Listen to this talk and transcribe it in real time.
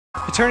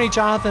Attorney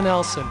Jonathan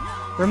Elson,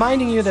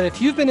 reminding you that if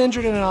you've been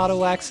injured in an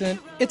auto accident,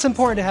 it's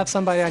important to have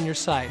somebody on your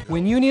side.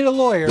 When you need a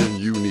lawyer, then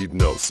you need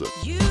Nelson.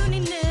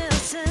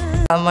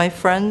 My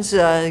friends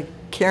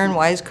Karen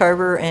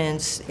Wisecarver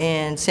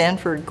and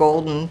Sanford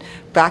Golden,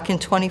 back in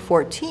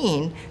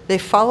 2014, they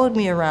followed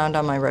me around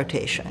on my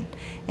rotation.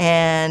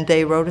 And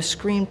they wrote a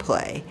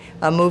screenplay,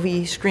 a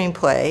movie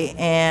screenplay,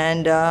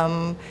 and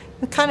I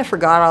kind of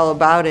forgot all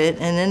about it.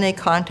 And then they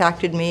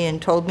contacted me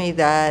and told me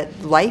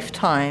that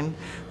Lifetime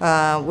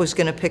was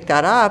going to pick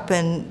that up.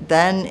 And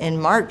then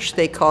in March,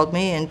 they called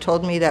me and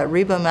told me that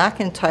Reba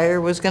McEntire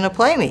was going to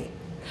play me.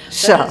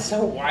 That is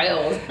so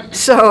wild.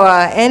 So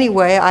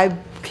anyway, I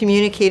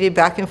communicated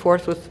back and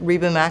forth with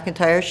Reba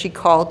McEntire. She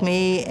called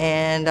me,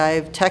 and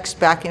I've texted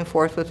back and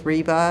forth with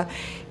Reba,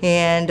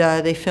 and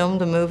they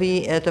filmed the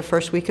movie at the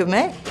first week of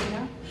May.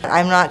 Yeah.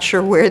 I'm not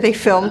sure where they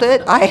filmed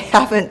it. I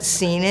haven't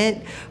seen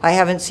it. I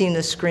haven't seen the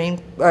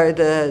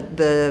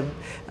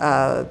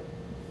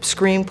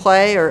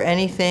screenplay or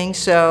anything,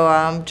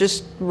 so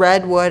just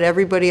read what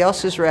everybody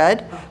else has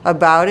read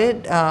about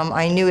it.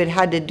 I knew it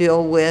had to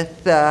deal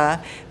with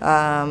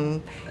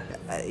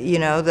you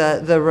know,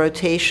 the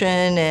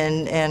rotation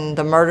and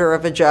the murder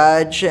of a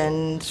judge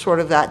and sort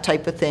of that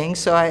type of thing.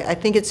 So I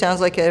think it sounds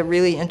like a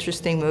really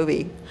interesting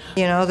movie.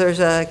 You know, there's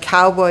a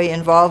cowboy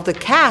involved. The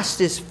cast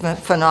is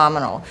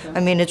phenomenal. I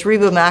mean, it's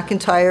Reba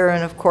McEntire,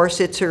 and of course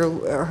it's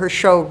her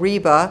show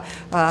Reba.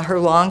 Her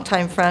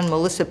longtime friend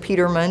Melissa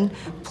Peterman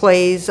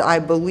plays, I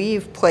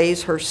believe,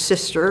 plays her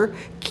sister,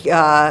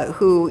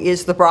 who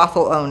is the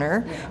brothel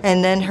owner,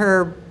 and then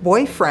her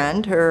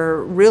boyfriend,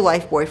 her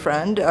real-life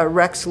boyfriend,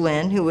 Rex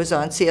Lynn, who was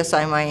on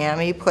CSI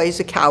Miami, plays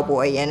a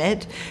cowboy in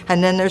it,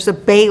 and then there's a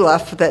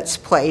bailiff that's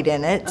played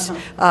in it.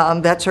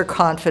 That's her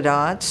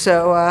confidant.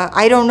 So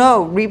I don't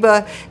know.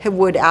 Reba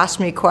would ask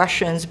me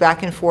questions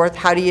back and forth.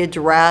 How do you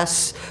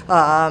dress?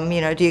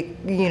 You know,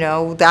 you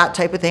know, that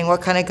type of thing.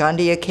 What kind of gun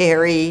do you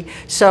carry?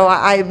 So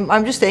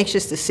I'm just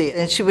anxious to see it.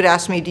 And she would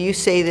ask me, do you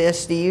say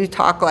this? Do you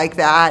talk like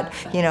that?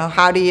 You know,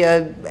 how do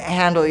you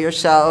handle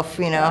yourself?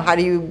 You know,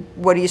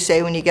 what do you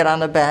say when you get on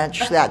the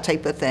bench? That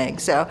type of thing.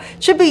 So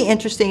it should be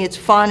interesting. It's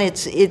fun.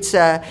 It's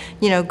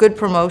you know, good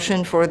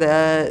promotion for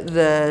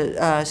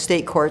the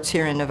state courts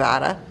here in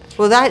Nevada.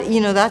 Well,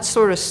 that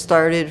sort of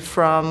started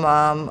from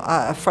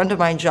a friend of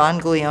mine, John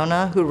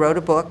Gliona, who wrote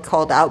a book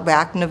called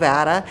Outback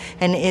Nevada,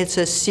 and it's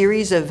a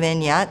series of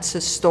vignettes,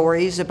 of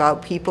stories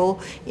about people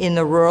in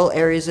the rural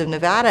areas of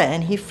Nevada,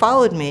 and he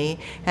followed me,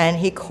 and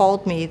he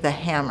called me the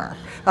Hammer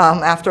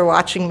after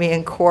watching me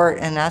in court,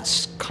 and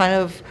that's kind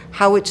of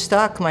how it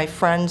stuck. My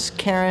friends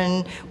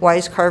Karen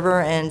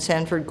Wisecarver and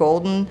Sanford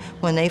Golden,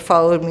 when they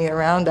followed me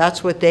around,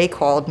 that's what they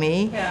called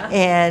me. Yeah.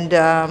 And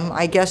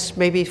I guess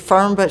maybe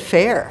firm but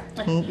fair,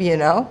 you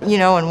know.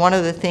 And one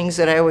of the things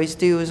that I always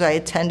do is I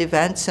attend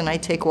events and I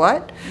take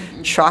what?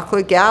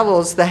 Chocolate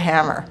Gavels, the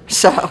Hammer.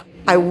 So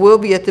I will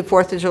be at the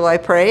 4th of July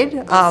parade.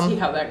 We'll see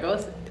how that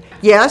goes.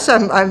 Yes,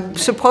 I'm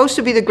supposed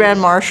to be the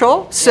Grand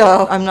Marshal,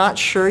 so I'm not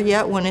sure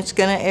yet when it's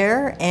going to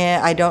air,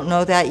 and I don't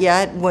know that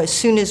yet. As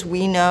soon as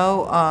we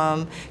know,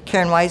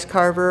 Karen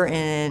Wisecarver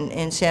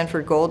and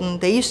Sanford Golden,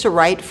 they used to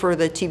write for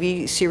the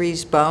TV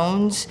series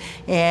Bones,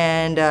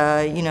 and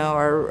you know,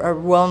 are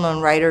well-known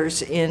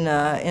writers in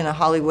the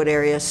Hollywood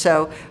area.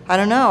 So I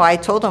don't know. I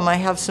told them I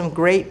have some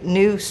great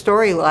new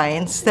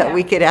storylines that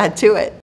we could add to it.